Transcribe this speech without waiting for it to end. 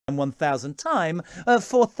1000 time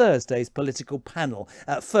for Thursday's political panel.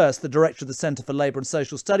 First, the director of the Centre for Labour and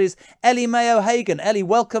Social Studies, Ellie Mayo-Hagan. Ellie,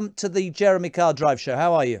 welcome to the Jeremy Carr Drive Show.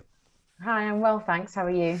 How are you? Hi, I'm well, thanks. How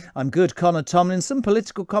are you? I'm good. Connor Tomlinson,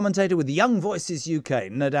 political commentator with Young Voices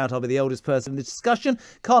UK. No doubt I'll be the oldest person in the discussion.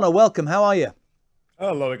 Connor, welcome. How are you?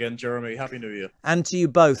 Hello again, Jeremy. Happy New Year. And to you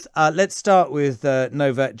both. Let's start with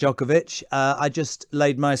Novak Djokovic. I just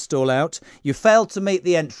laid my stall out. You failed to meet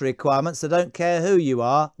the entry requirements. I don't care who you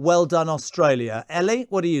are. Well done, Australia. Ellie,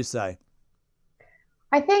 what do you say?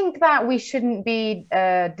 I think that we shouldn't be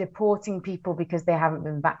deporting people because they haven't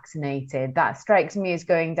been vaccinated. That strikes me as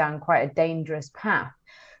going down quite a dangerous path.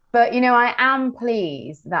 But, you know, I am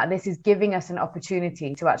pleased that this is giving us an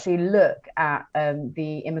opportunity to actually look at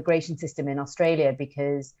the immigration system in Australia,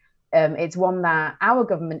 because it's one that our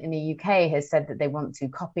government in the UK has said that they want to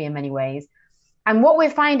copy in many ways. And what we're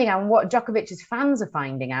finding, and what Djokovic's fans are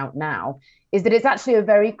finding out now, is that it's actually a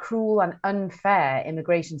very cruel and unfair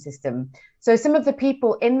immigration system. So some of the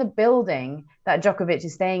people in the building that Djokovic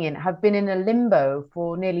is staying in have been in a limbo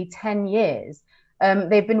for nearly 10 years.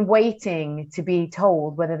 They've been waiting to be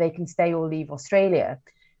told whether they can stay or leave Australia.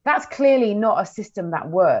 That's clearly not a system that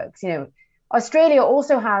works. You know, Australia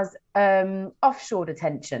also has offshore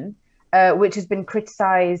detention, which has been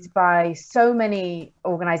criticised by so many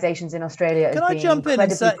organisations in Australia. Can I jump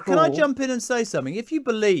in and say something? If you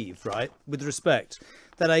believe, right, with respect,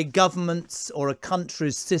 that a government's or a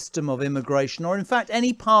country's system of immigration, or in fact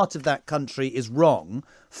any part of that country, is wrong,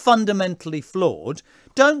 fundamentally flawed,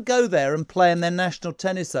 don't go there and play in their National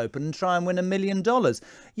Tennis Open and try and win $1 million.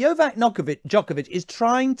 Novak Djokovic is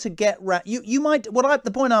trying to get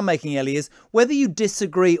the point I'm making, Ellie, is whether you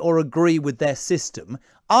disagree or agree with their system.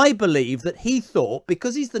 I believe that he thought,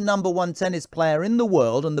 because he's the #1 tennis player in the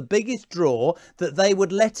world and the biggest draw, that they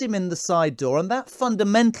would let him in the side door. And that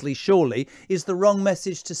fundamentally, surely, is the wrong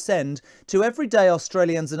message to send to everyday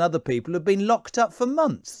Australians and other people who've been locked up for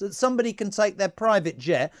months, that somebody can take their private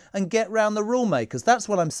jet and get round the rule makers. That's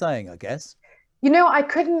what I'm saying, I guess. You know, I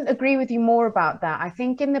couldn't agree with you more about that. I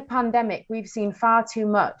think in the pandemic, we've seen far too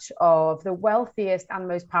much of the wealthiest and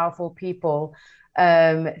most powerful people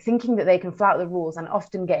thinking that they can flout the rules and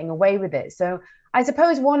often getting away with it. So I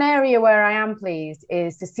suppose one area where I am pleased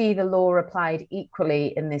is to see the law applied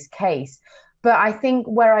equally in this case. But I think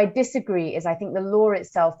where I disagree is I think the law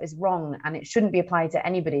itself is wrong and it shouldn't be applied to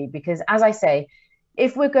anybody, because, as I say,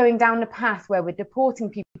 if we're going down a path where we're deporting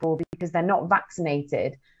people because they're not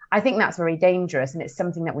vaccinated, I think that's very dangerous, and it's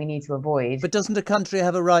something that we need to avoid. But doesn't a country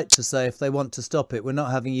have a right to say, if they want to stop it, we're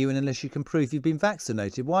not having you in unless you can prove you've been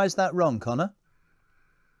vaccinated? Why is that wrong, Connor?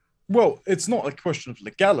 Well, it's not a question of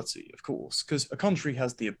legality, of course, because a country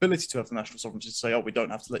has the ability to have the national sovereignty to say, oh, we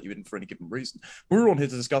don't have to let you in for any given reason. We're on here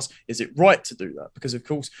to discuss, is it right to do that? Because, of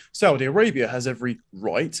course, Saudi Arabia has every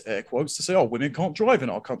right, air quotes, to say, oh, women can't drive in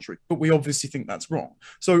our country. But we obviously think that's wrong.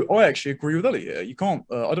 So I actually agree with Ellie here. You can't,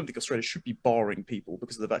 I don't think Australia should be barring people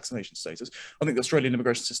because of the vaccination status. I think the Australian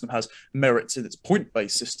immigration system has merits in its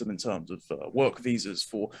point-based system in terms of work visas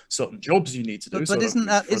for certain jobs you need to do. But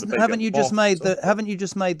haven't you just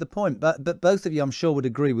made the point? But both of you, I'm sure, would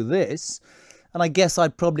agree with this. And I guess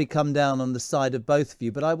I'd probably come down on the side of both of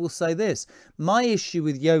you. But I will say this. My issue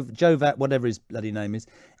with Jovac, whatever his bloody name is,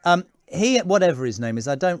 whatever his name is,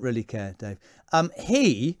 I don't really care, Dave.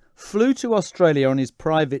 He flew to Australia on his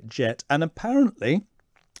private jet and apparently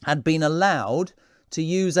had been allowed to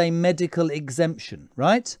use a medical exemption,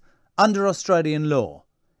 right? Under Australian law.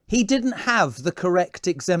 He didn't have the correct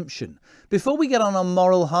exemption. Before we get on our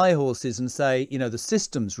moral high horses and say, you know, the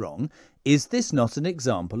system's wrong, is this not an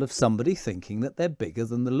example of somebody thinking that they're bigger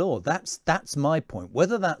than the law? That's my point.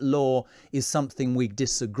 Whether that law is something we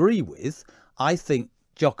disagree with, I think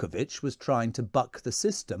Djokovic was trying to buck the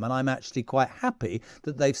system, and I'm actually quite happy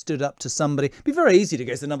that they've stood up to somebody. It'd be very easy to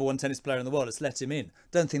go, he's the #1 tennis player in the world, let's let him in.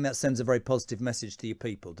 Don't think that sends a very positive message to your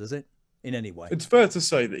people, does it? In any way. It's fair to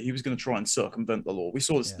say that he was going to try and circumvent the law. We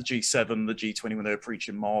saw this at the G7, the G20, when they were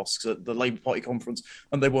preaching masks at the Labour Party conference,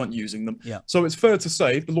 and they weren't using them. Yeah. So it's fair to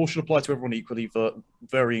say the law should apply to everyone equally for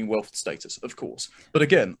varying wealth status, of course. But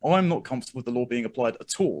again, I'm not comfortable with the law being applied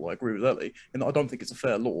at all. I agree with Ellie in that I don't think it's a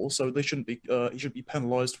fair law, so they shouldn't be. He should be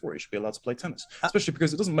penalised for it. He should be allowed to play tennis, especially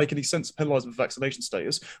because it doesn't make any sense to penalise with vaccination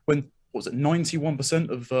status when, what was it,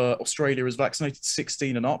 91% of Australia is vaccinated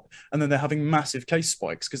 16 and up, and then they're having massive case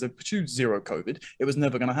spikes because they've pursued zero COVID. It was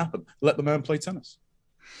never going to happen. Let the man play tennis.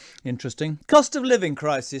 Interesting. Cost of living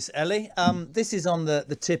crisis, Ellie. This is on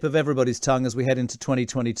the tip of everybody's tongue as we head into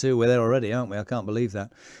 2022. We're there already, aren't we? I can't believe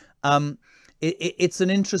that. It's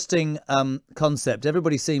an interesting concept.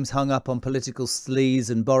 Everybody seems hung up on political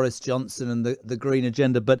sleaze and Boris Johnson and the green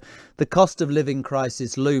agenda, but the cost of living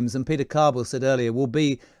crisis looms. And Peter Carball said earlier, will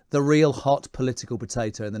be the real hot political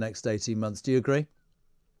potato in the next 18 months. Do you agree?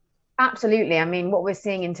 Absolutely. I mean, what we're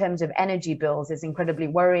seeing in terms of energy bills is incredibly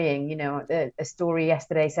worrying. You know, a story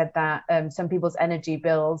yesterday said that some people's energy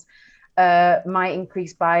bills might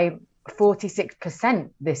increase by 46%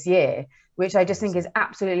 this year, which I just think is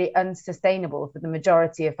absolutely unsustainable for the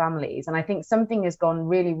majority of families. And I think something has gone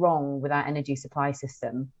really wrong with our energy supply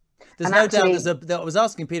system. There's no doubt. I was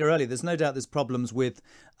asking Peter earlier. There's no doubt there's problems with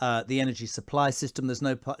the energy supply system. There's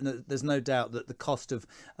no doubt that the cost of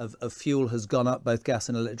fuel has gone up, both gas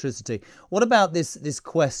and electricity. What about this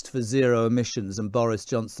quest for zero emissions and Boris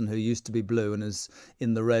Johnson, who used to be blue and is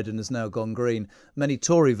in the red and has now gone green? Many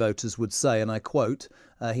Tory voters would say, and I quote,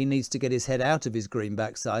 he needs to get his head out of his green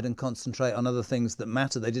backside and concentrate on other things that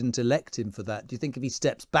matter. They didn't elect him for that. Do you think if he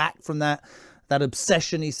steps back from that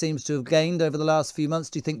obsession he seems to have gained over the last few months,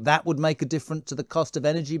 do you think that would make a difference to the cost of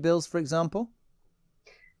energy bills, for example?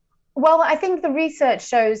 Well, I think the research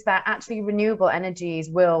shows that actually renewable energies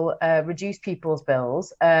will reduce people's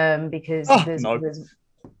bills because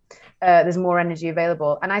there's more energy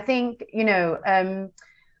available. And I think, you know,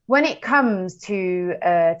 when it comes to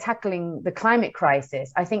tackling the climate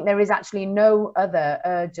crisis, I think there is actually no other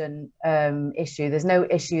urgent issue. There's no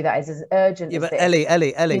issue that is as urgent as but this.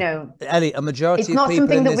 Ellie, you know, Ellie, a majority it's of not people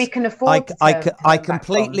something in that this, we can afford. I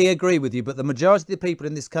completely agree with you, but the majority of the people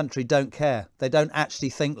in this country don't care. They don't actually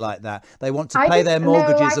think like that. They want to pay their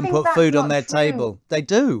mortgages and put food on their table. They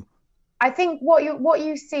do. I think what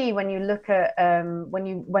you see when you look at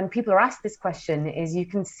when people are asked this question is you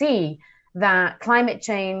can see that climate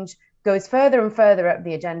change goes further and further up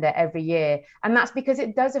the agenda every year, and that's because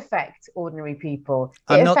it does affect ordinary people.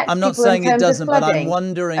 I'm not saying it doesn't, but I'm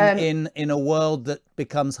wondering in a world that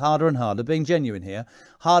becomes harder and harder, being genuine here,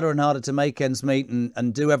 harder and harder to make ends meet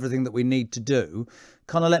and do everything that we need to do.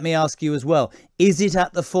 Connor, let me ask you as well, is it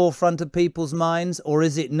at the forefront of people's minds, or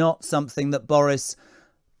is it not something that Boris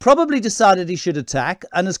probably decided he should attack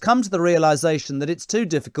and has come to the realization that it's too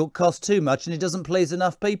difficult, costs too much, and it doesn't please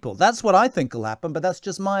enough people? That's what I think will happen, but that's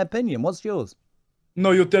just my opinion. What's yours? No,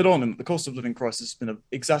 you're dead on. And the cost of living crisis has been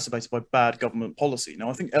exacerbated by bad government policy. Now,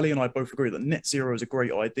 I think Ellie and I both agree that net zero is a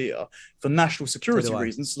great idea for national security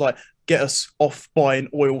reasons, like get us off buying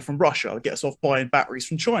oil from Russia, get us off buying batteries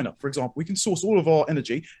from China, for example. We can source all of our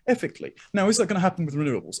energy ethically. Now, is that going to happen with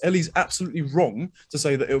renewables? Ellie's absolutely wrong to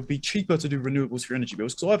say that it would be cheaper to do renewables for your energy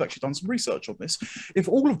bills, because I've actually done some research on this. If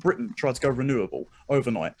all of Britain tried to go renewable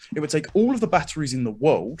overnight, it would take all of the batteries in the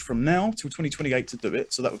world from now till 2028 to do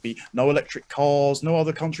it. So that would be no electric cars, no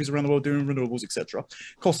other countries around the world doing renewables, etc.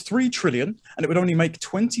 Cost $3 trillion, and it would only make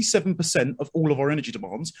 27% of all of our energy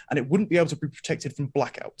demands, and it wouldn't be able to be protected from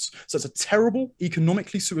blackouts. So it's a terrible,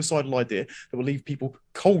 economically suicidal idea that will leave people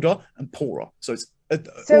colder and poorer. So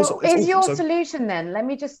it's your solution then? Let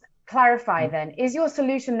me just clarify then. Is your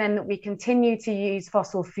solution then that we continue to use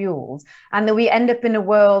fossil fuels and that we end up in a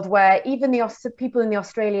world where even the people in the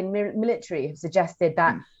Australian military have suggested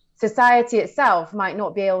that society itself might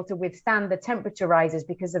not be able to withstand the temperature rises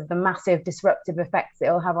because of the massive disruptive effects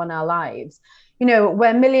it'll have on our lives? You know,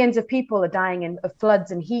 where millions of people are dying of floods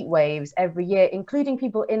and heat waves every year, including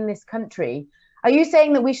people in this country. Are you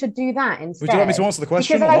saying that we should do that instead? Would you want me to answer the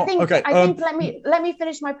question? Because I think let me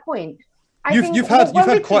finish my point. You've had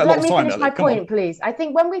quite a lot of time. Let me finish my point, please. I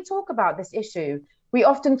think when we talk about this issue, we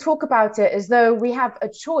often talk about it as though we have a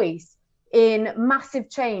choice in massive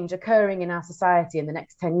change occurring in our society in the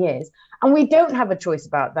next 10 years. And we don't have a choice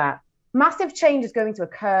about that. Massive change is going to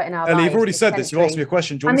occur in our lives. Ellie, you've already said this. You asked me a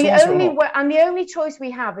question. And the only choice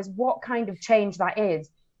we have is what kind of change that is.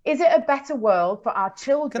 Is it a better world for our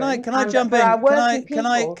children? Can I jump in?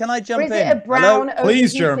 Can I jump in? Is it a brown?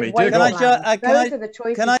 Please, Jeremy. Can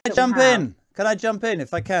I jump in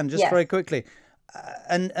if I can, just very quickly?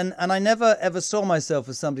 And I never ever saw myself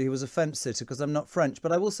as somebody who was a fence sitter because I'm not French,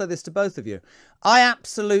 but I will say this to both of you. I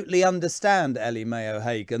absolutely understand, Ellie Mayo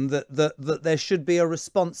Hagan, that there should be a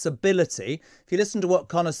responsibility. If you listen to what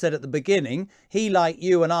Connor said at the beginning, he, like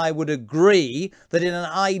you and I, would agree that in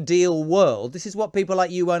an ideal world, this is what people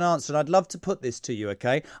like you won't answer, and I'd love to put this to you,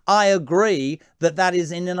 okay? I agree that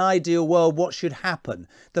is in an ideal world what should happen.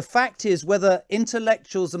 The fact is, whether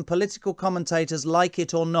intellectuals and political commentators like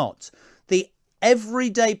it or not, the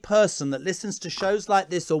everyday person that listens to shows like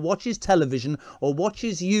this or watches television or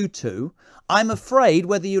watches you two, I'm afraid,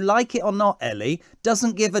 whether you like it or not, Ellie,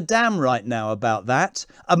 doesn't give a damn right now about that.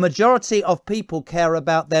 A majority of people care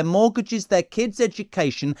about their mortgages, their kids'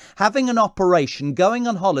 education, having an operation, going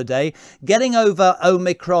on holiday, getting over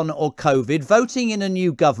Omicron or COVID, voting in a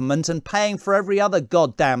new government and paying for every other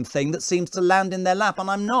goddamn thing that seems to land in their lap.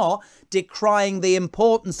 And I'm not decrying the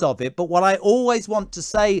importance of it, but what I always want to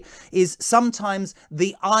say is sometimes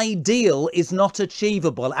the ideal is not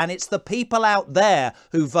achievable, and it's the people out there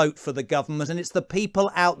who vote for the government, and it's the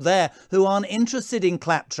people out there who aren't interested in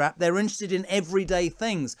claptrap. They're interested in everyday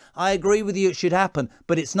things. I agree with you, it should happen,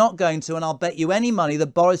 but it's not going to, and I'll bet you any money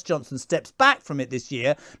that Boris Johnson steps back from it this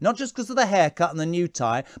year, not just because of the haircut and the new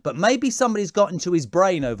tie, but maybe somebody's got into his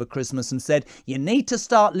brain over Christmas and said, you need to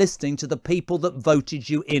start listening to the people that voted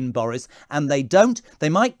you in, Boris. And they don't. They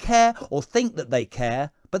might care or think that they care,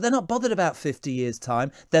 but they're not bothered about 50 years'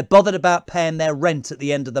 time. They're bothered about paying their rent at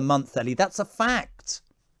the end of the month, Ellie. That's a fact.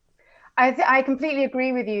 I completely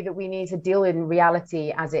agree with you that we need to deal in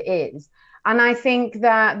reality as it is. And I think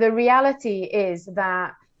that the reality is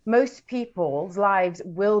that most people's lives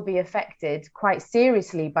will be affected quite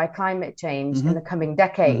seriously by climate change in the coming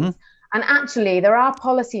decades. And actually, there are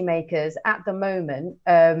policymakers at the moment,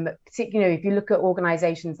 particularly if you look at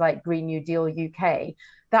organisations like Green New Deal UK,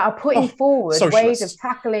 that are putting forward ways of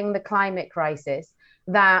tackling the climate crisis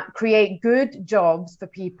that create good jobs for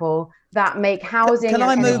people, that make housing. Can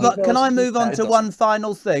I move on to one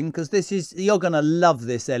final thing? Because you're going to love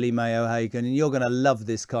this, Ellie Mae O'Hagan, and you're going to love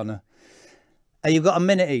this, Connor. You've got a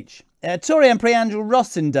minute each. Tory MP Andrew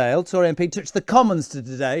Rossendale, Tory MP, touched the Commons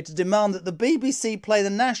today to demand that the BBC play the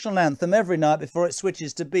national anthem every night before it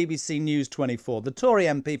switches to BBC News 24. The Tory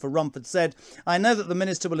MP for Romford said, I know that the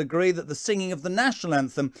Minister will agree that the singing of the national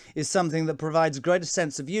anthem is something that provides a greater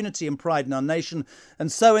sense of unity and pride in our nation.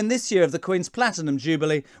 And so in this year of the Queen's Platinum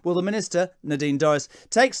Jubilee, will the Minister, Nadine Dorries,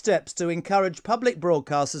 take steps to encourage public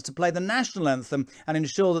broadcasters to play the national anthem and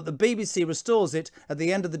ensure that the BBC restores it at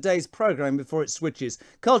the end of the day's programme before it switches?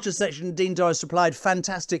 Culture section Dean Dorries replied,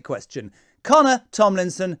 fantastic question. Connor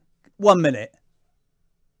Tomlinson, 1 minute.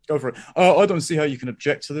 Go for it. I don't see how you can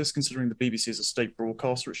object to this, considering the BBC is a state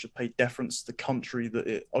broadcaster. It should pay deference to the country that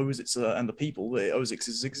it owes its and the people that it owes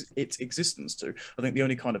its existence to. I think the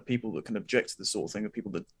only kind of people that can object to this sort of thing are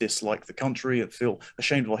people that dislike the country and feel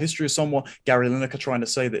ashamed of our history somewhat. Gary Lineker trying to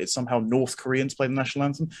say that it's somehow North Korean to play the national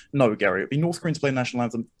anthem. No, Gary, it'd be North Korean to play the national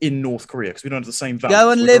anthem in North Korea, because we don't have the same values. Go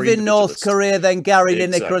and live in North Korea then, Gary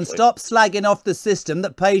Lineker, and stop slagging off the system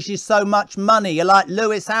that pays you so much money. You're like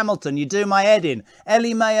Lewis Hamilton. You do my head in.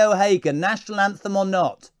 Ellie Mae O'Hagan, national anthem or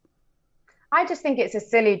not? I just think it's a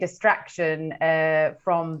silly distraction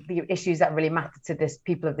from the issues that really matter to this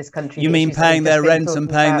people of this country. You mean paying their rent and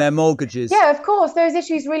paying their mortgages? Yeah, of course, those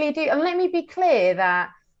issues really do. And let me be clear that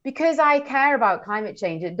because I care about climate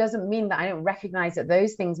change, it doesn't mean that I don't recognise that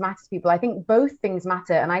those things matter to people. I think both things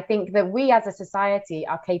matter. And I think that we as a society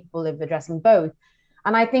are capable of addressing both.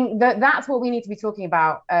 And I think that that's what we need to be talking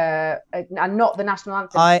about, and not the national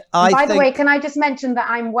anthem. By the way, can I just mention that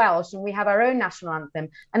I'm Welsh and we have our own national anthem.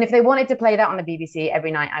 And if they wanted to play that on the BBC every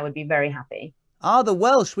night, I would be very happy. The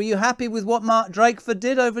Welsh. Were you happy with what Mark Drakeford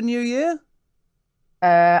did over New Year?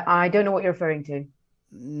 I don't know what you're referring to.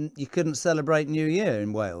 You couldn't celebrate New Year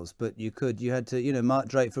in Wales, but you could. You had to, Mark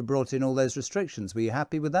Drakeford brought in all those restrictions. Were you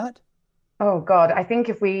happy with that? Oh, God, I think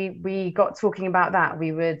if we got talking about that,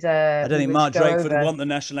 we would... I don't think Mark Drakeford would want the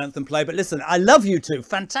national anthem play, but listen, I love you two.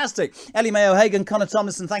 Fantastic. Ellie Mae O'Hagan, Connor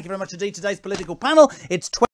Tomlinson, thank you very much indeed. Today's political panel. It's